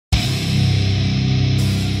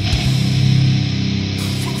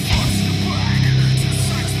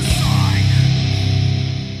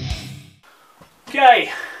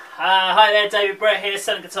Okay, hi there, David Brett here,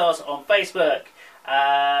 selling guitars on Facebook.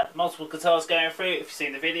 Multiple guitars going through. If you've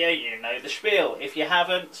seen the video, you know the spiel. If you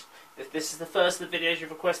haven't, if this is the first of the videos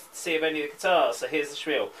you've requested to see of any of the guitars, so here's the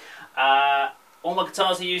spiel. All my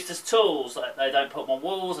guitars are used as tools. I don't put them on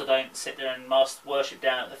walls, I don't sit there and worship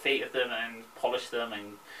down at the feet of them and polish them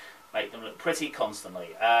and make them look pretty constantly.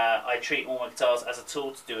 I treat all my guitars as a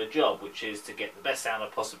tool to do a job, which is to get the best sound I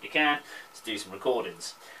possibly can, to do some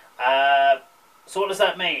recordings. So what does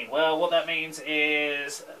that mean? Well, what that means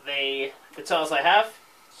is the guitars I have,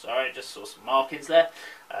 sorry, just saw some markings there,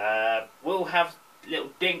 will have little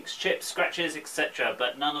dinks, chips, scratches, etc.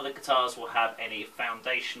 But none of the guitars will have any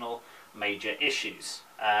foundational major issues.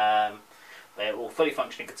 They're all fully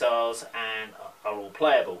functioning guitars and are all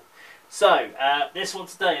playable. So, this one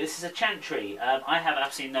today, this is a Chantry. I have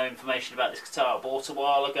absolutely no information about this guitar. I bought a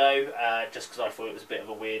while ago, just because I thought it was a bit of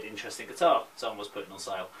a weird, interesting guitar someone was putting on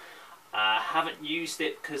sale. Haven't used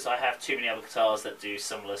it because I have too many other guitars that do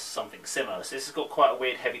something similar. So this has got quite a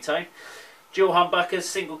weird heavy tone. Dual humbuckers,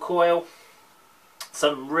 single coil,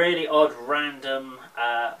 some really odd random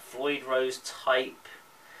Floyd Rose type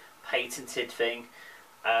patented thing.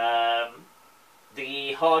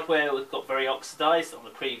 The hardware got very oxidised on the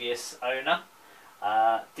previous owner.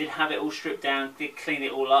 Did have it all stripped down, did clean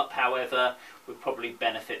it all up, however would probably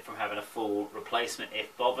benefit from having a full replacement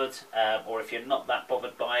if bothered, or if you're not that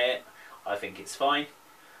bothered by it, I think it's fine.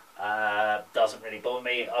 Doesn't really bother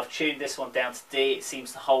me. I've tuned this one down to D. It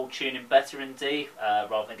seems to hold tuning better in D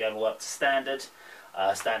rather than going all up to standard.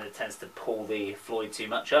 Standard tends to pull the Floyd too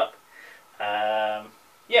much up.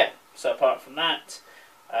 Yeah, so apart from that,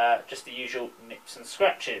 just the usual nips and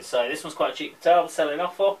scratches. So this one's quite a cheap guitar I'm selling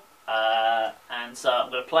off for. And so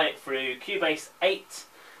I'm going to play it through Cubase 8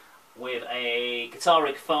 with a Guitar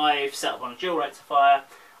Rig 5 set up on a dual rectifier.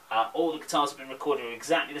 All the guitars have been recorded with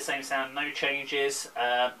exactly the same sound, no changes.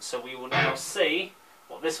 So we will now see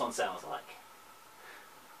what this one sounds like.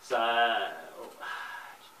 So,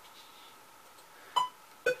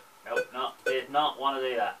 nope, did not want to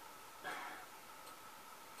do that.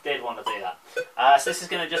 Did want to do that. So this is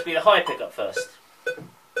going to just be the high pickup first.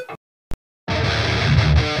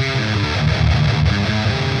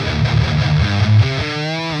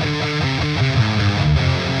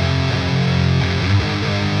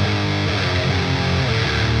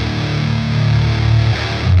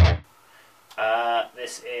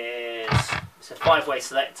 It's a 5-way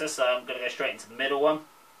selector, so I'm going to go straight into the middle one.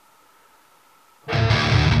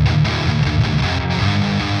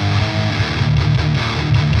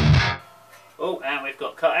 Oh, and we've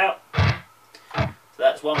got cut out. So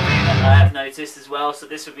that's one thing that I have noticed as well. So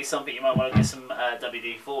this would be something you might want to get some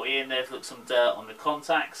WD-40 in there to look some dirt on the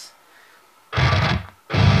contacts.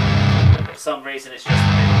 For some reason it's just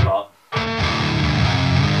a middle part.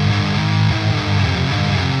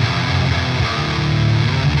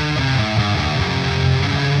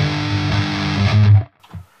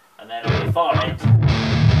 And then on the far end,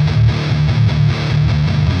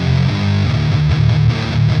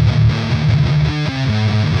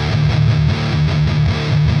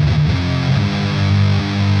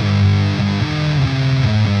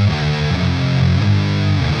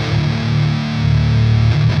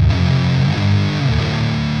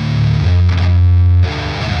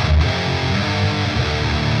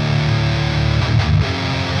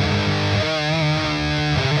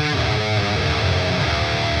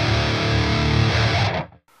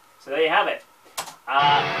 so there you have it.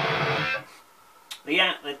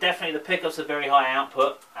 Definitely the pickups are very high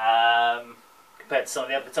output compared to some of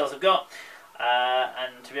the other guitars I've got.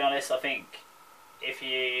 And to be honest, I think if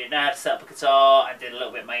you know how to set up a guitar and did a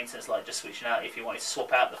little bit of maintenance, like just switching out, if you wanted to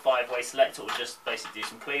swap out the 5-way selector or just basically do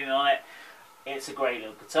some cleaning on it, it's a great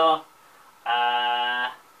little guitar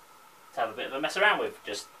to have a bit of a mess around with,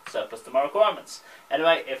 just surplus to my requirements.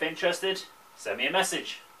 Anyway, if interested, send me a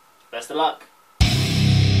message. Best of luck.